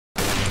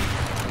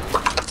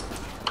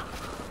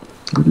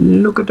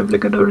Look at the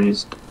flick of the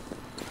wrist.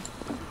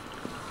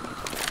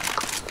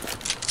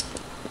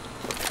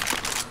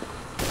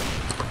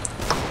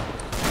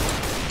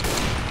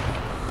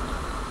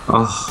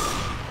 Oh.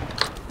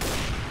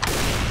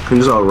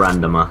 Who's our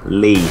randomer?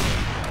 Lee.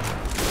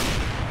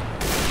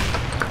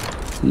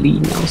 Lee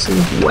Nelson.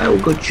 Well,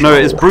 good show. No,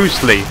 it's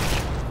Bruce Lee.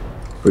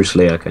 Bruce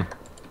Lee, okay.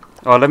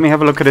 Oh, let me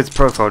have a look at his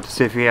profile to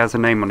see if he has a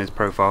name on his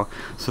profile,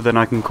 so then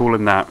I can call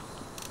him that.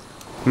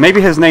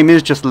 Maybe his name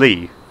is just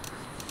Lee.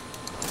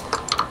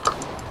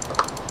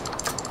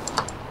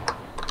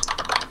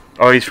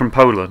 Oh, he's from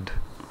Poland.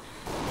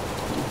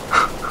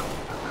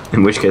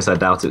 In which case, I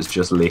doubt it's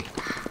just Lee.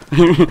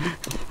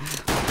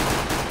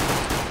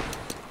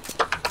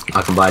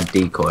 I can buy a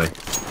decoy.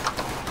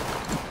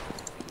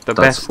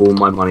 That's all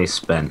my money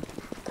spent.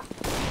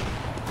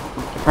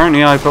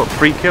 Apparently I got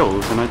 3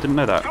 kills and I didn't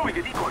know that.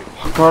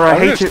 Oh god, I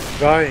hate it. I'm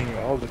dying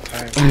all the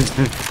time.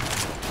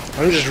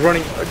 I'm just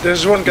running.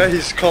 There's one guy,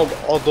 he's called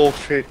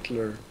Adolf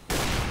Hitler.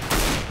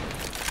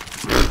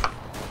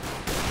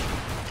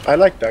 I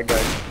like that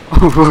guy.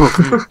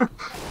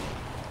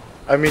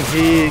 I mean,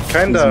 he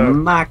kinda... He's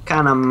my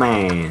kinda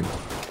man.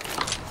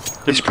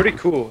 He's pretty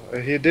cool.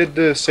 He did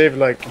save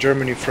like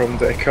Germany from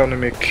the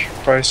economic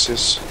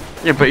crisis.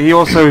 Yeah, but he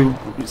also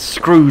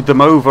screwed them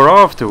over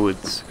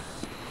afterwards.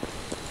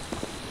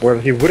 Well,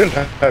 he wouldn't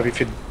have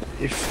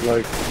if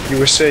like you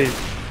would say,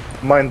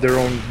 mind their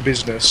own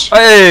business.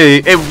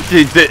 Hey,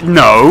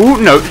 no,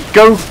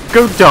 go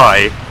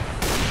die.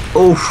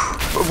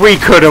 Oof. We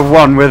could have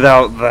won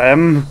without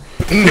them.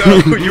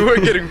 No, you were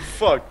getting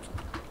fucked.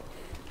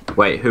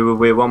 Wait, who were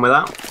we won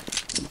without?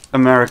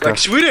 America. Like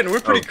Sweden,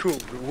 we're pretty cool.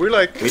 We're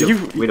like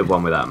we'd have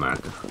won without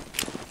America.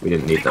 We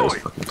didn't need those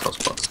fucking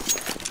tosspots.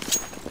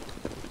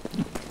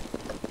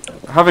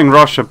 Having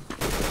Russia,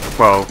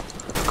 well,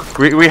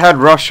 we had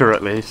Russia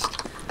at least.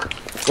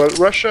 Well,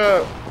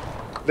 Russia,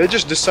 they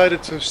just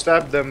decided to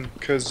stab them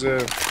because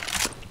they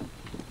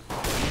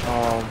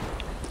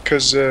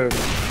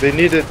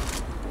needed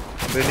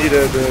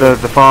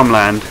the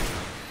farmland.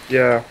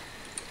 Yeah.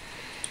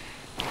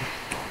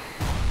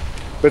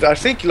 But I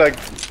think like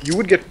you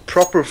would get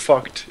proper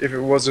fucked if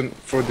it wasn't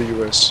for the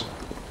US.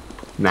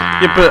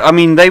 Nah. Yeah, but I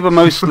mean they were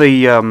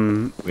mostly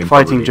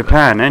fighting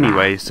Japan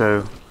anyway,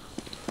 so.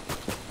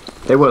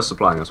 They were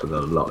supplying us with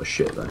a lot of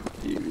shit though.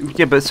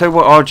 Yeah, but so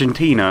were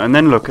Argentina, and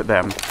then look at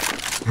them.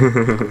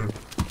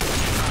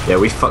 Yeah,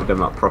 we fucked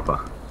them up proper.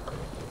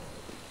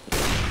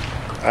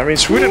 I mean,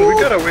 Sweden, we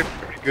got away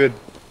pretty good.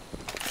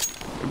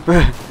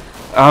 But,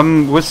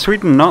 was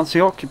Sweden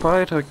Nazi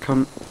occupied? I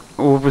can't.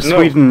 Or was No.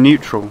 Sweden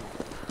neutral?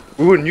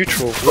 We were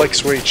neutral, like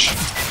Sweden.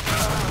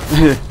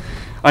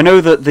 I know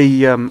that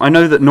I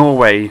know that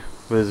Norway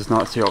was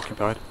Nazi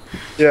occupied.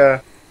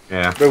 Yeah.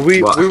 Yeah. But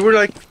we were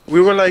like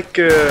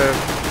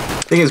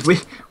Thing is,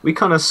 we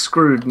kind of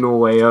screwed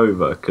Norway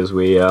over because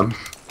we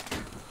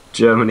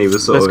Germany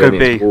was sort of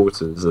in its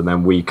waters, and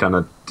then we kind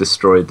of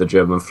destroyed the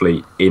German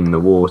fleet in the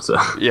water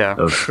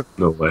of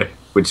Norway,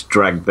 which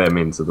dragged them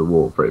into the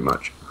war pretty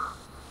much.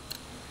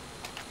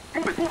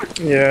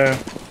 Yeah.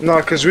 No,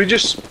 because we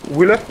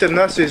let the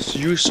Nazis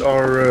use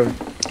our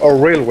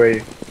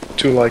railway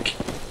to like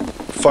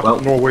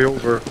fuck Norway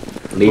over.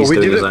 Lee's but we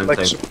doing his didn't own like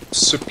thing.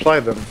 supply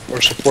them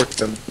or support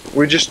them.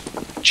 We just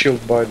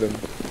chilled by them.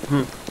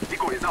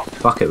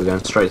 Fuck it, we're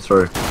going straight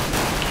through.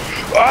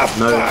 Ah,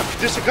 No. fuck!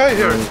 There's a guy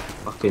here! No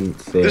fucking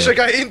fear. There's a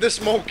guy in the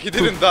smoke, he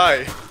didn't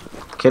die.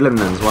 Kill him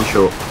then, there's one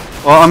short.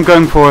 Oh, I'm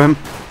going for him.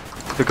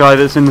 The guy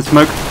that's in the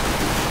smoke.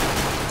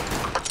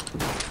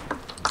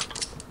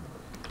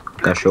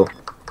 They're short.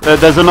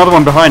 There's another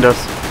one behind us.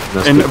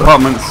 That's In good, though.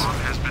 apartments.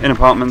 In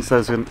apartments,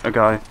 there's a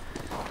guy.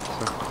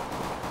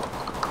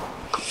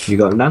 You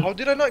got him down? How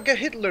did I not get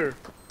Hitler?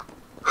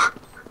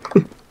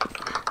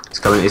 He's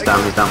coming, he's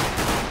down, he's down.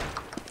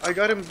 I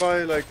got him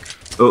by like...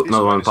 Oh,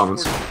 another one in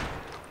apartments.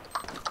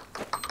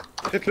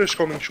 Hitler's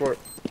coming short.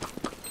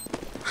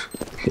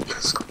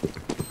 Hitler's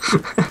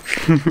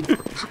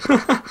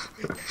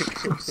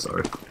I'm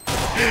sorry.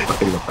 I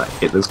fucking love that.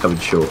 Hitler's coming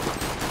short.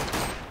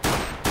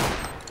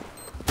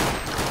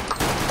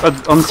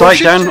 On site,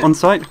 shit, Dan, shit. on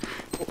site.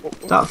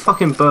 That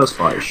fucking burst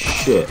fight is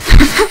shit.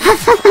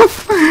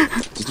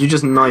 Did you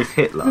just knife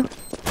Hitler?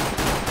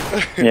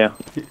 Yeah.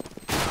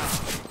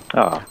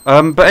 Ah.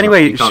 But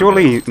anyway, you can't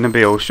surely,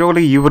 Nabil,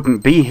 surely you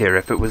wouldn't be here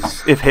if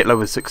Hitler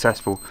was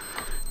successful,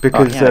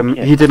 because yeah.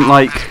 he didn't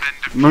like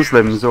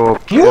Muslims or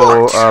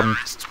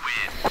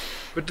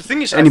But the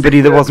thing is, anybody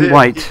I think that wasn't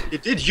white. He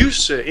did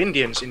use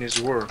Indians in his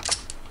war.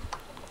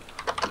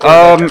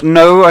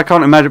 No, I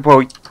can't imagine.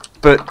 Well,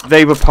 but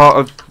they were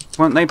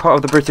weren't they part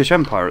of the British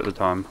Empire at the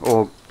time,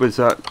 or was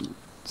that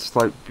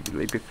slightly?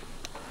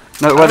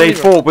 No, well, they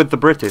fought with the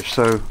British,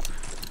 so.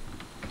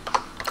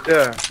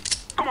 Yeah.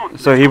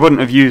 So he wouldn't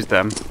have used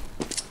them.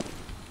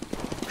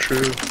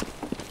 True.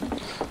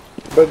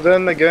 But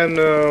then again,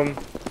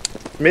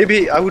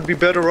 maybe I would be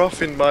better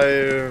off in my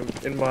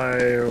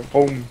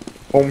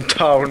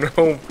hometown,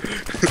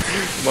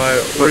 my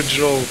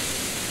original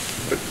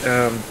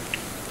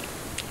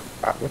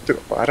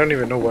I don't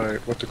even know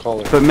what to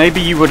call it. But maybe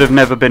you would have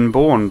never been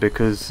born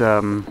because,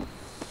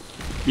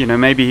 you know,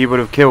 maybe he would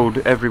have killed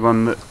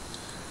everyone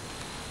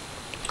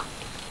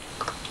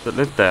that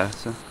lived there.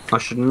 So I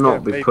should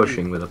not be maybe.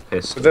 pushing with a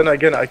pistol. But then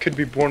again, I could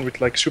be born with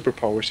like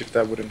superpowers if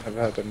that wouldn't have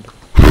happened.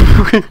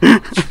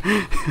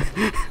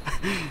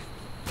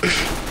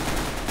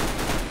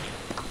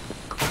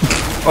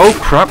 Oh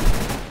crap!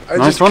 I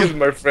Nice just one. killed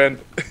my friend.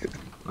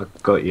 I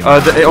got you.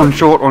 On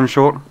short.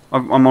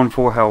 I'm on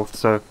 4 health,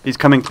 so he's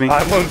coming to me.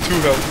 I'm on 2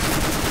 health.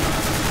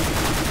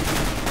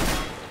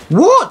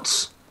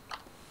 What?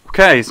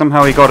 Okay,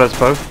 somehow he got us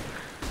both.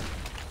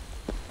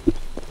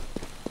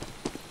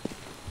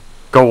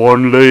 Go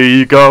on,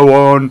 Lee, go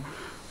on!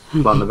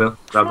 Plant the bill.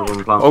 Grab the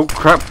one plant. Oh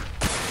crap!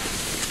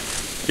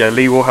 Yeah,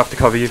 Lee will have to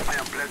cover you.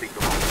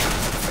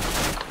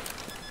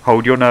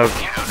 Hold your nerve.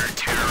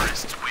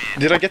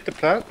 Did I get the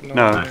plant?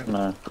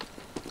 No.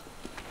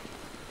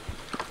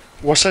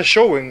 Was I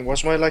showing?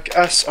 Was my like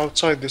ass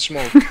outside the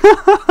smoke?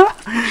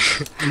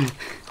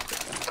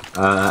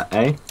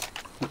 A.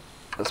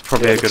 That's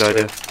probably a good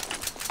idea.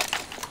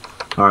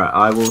 Alright,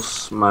 I will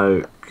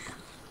smoke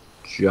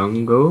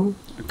jungle.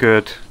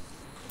 Good.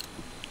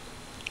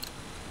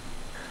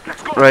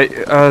 Right,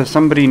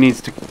 somebody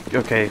needs to...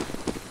 Okay.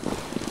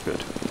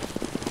 Good.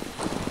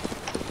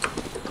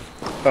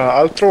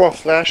 I'll throw a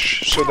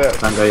flash so that...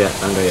 Don't go yet,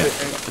 don't go yet.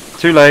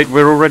 Too late,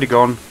 we're already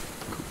gone.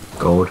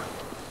 Gold.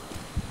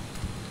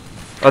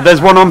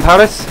 There's one on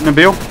Palace,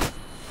 Nabil.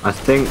 I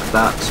think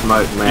that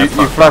smoke may have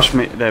You flashed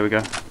me. There we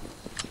go.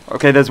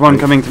 Okay, there's one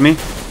coming to me.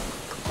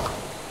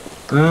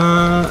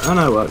 Oh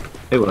no, it worked.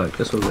 It worked,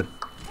 that's all good.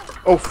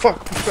 Oh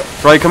fuck!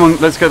 Right, come on,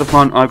 let's get the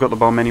plant. I've got the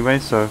bomb anyway,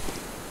 so...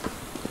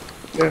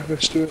 Yeah,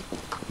 let's do it.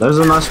 Those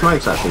are nice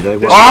smokes actually, they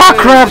work. Ah,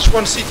 crap! There's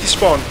one CT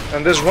spawn,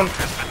 and there's one... I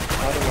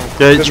don't know.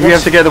 Yeah, There's we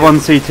have to get the one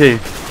CT.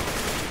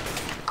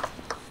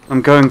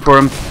 I'm going for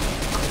him.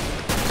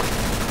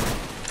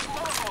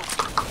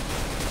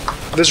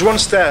 There's one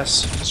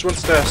stairs. There's one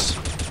stairs.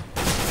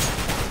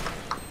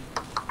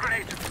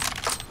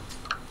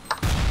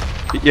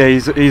 Yeah,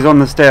 he's on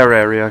the stair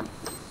area.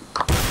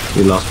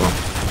 You lost one.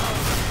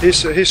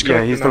 He's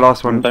Yeah, he's the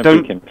last one.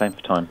 Don't peek him, playing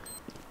for time.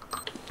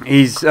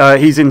 He's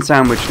in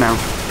sandwich now.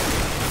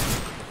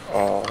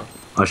 Oh,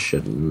 I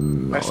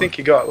shouldn't. I think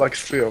he got like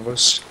 3 of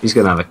us. He's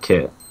gonna have a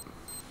kit.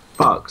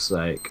 Fuck's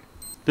sake.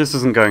 This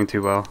isn't going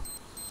too well.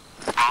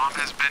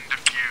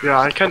 Yeah,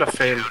 I kind of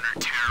failed.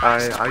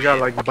 I got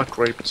like butt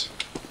raped.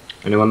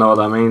 Anyone know what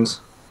that means?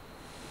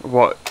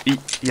 What?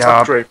 Yeah.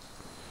 Butt rape.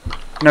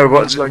 No,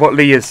 It's like- what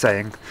Lee is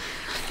saying.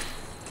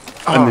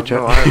 Oh, the chat.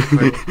 no, I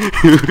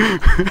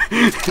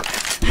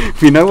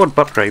haven't. We know what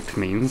butt rape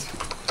means.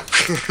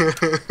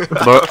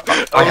 But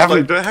I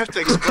haven't. Do I have to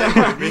explain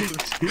what it means?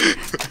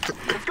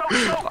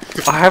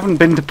 I haven't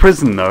been to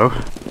prison though.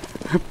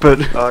 But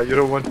You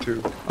don't want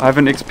to. I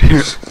haven't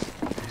experienced.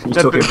 You're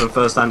talking from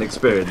first-hand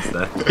experience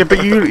there. Yeah,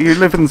 but you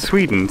live in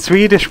Sweden.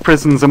 Swedish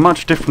prisons are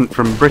much different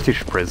from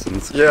British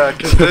prisons. Yeah,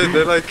 because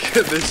they like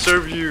they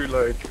serve you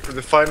like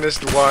the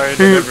finest wine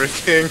and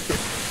everything.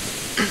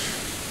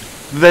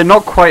 They're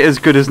not quite as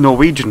good as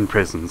Norwegian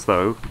prisons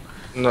though.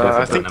 No,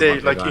 I think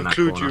they like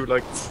include you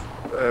like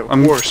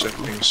war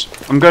settings.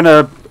 I'm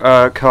gonna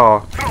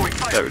car.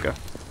 There we go.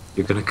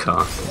 You're gonna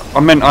car.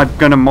 I'm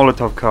gonna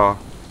Molotov car.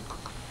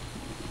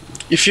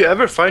 If you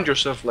ever find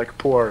yourself like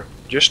poor,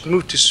 just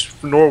move to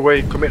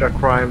Norway, commit a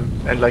crime,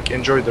 and like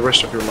enjoy the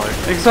rest of your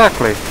life.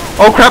 Exactly.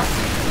 Oh crap!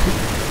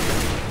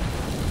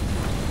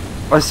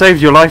 I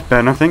saved your life,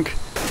 Ben. I think.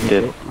 You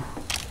did.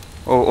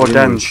 Or You didn't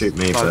Dan's. shoot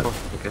me, life. but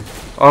okay.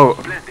 Oh,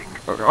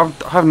 I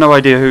have no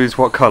idea who's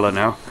what colour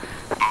now.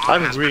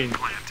 I'm green.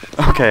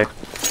 Okay.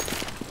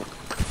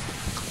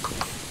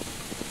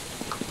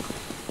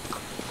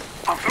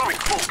 I'm throwing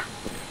smoke.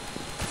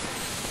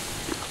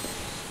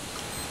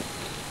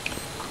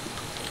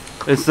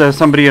 Is there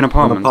somebody in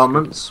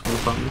apartments?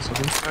 Apartments, I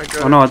think. I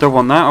got Oh no, I don't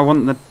want that. I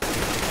want the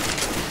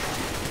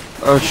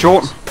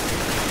short.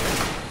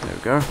 There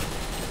we go.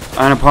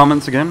 And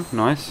apartments again.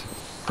 Nice.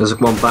 There's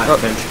one back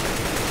bench.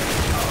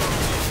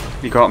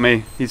 He got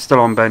me. He's still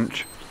on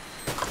bench.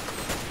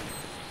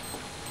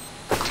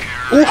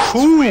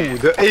 Ooh,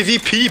 the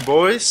AVP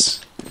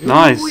boys.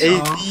 Nice.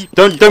 AVP.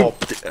 Don't.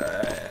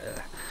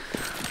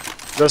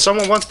 Does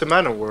someone want the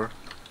man of war?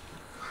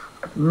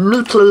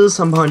 No, please,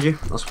 I'm behind you.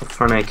 That's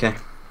for an AK.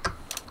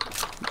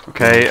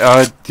 Okay.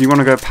 Do you want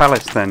to go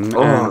Palace then?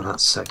 Oh,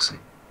 that's sexy.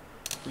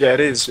 Yeah, it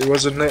is. It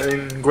was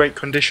in great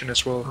condition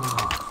as well.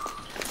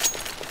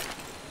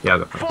 Yeah, I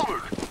got that.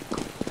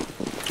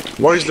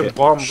 Why is the Shit.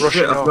 bomb Shit,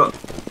 rushing out?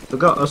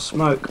 forgot a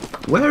smoke.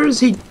 Where is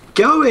he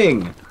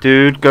going?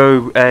 Dude,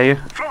 go A.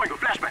 Throwing a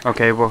flashback.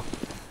 Okay, well.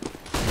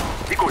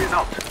 Eco is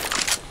out.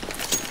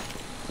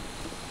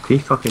 He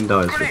fucking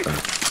dies with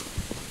that.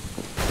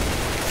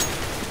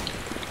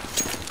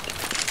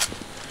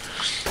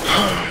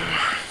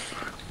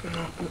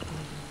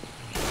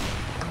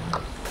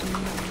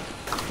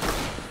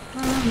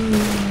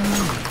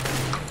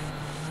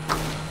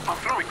 I'm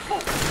throwing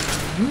smoke.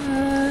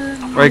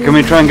 Right, can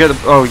we try and get the...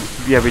 Oh,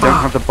 yeah, we don't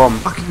have the bomb.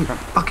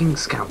 Fucking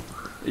scout.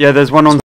 Yeah, there's one on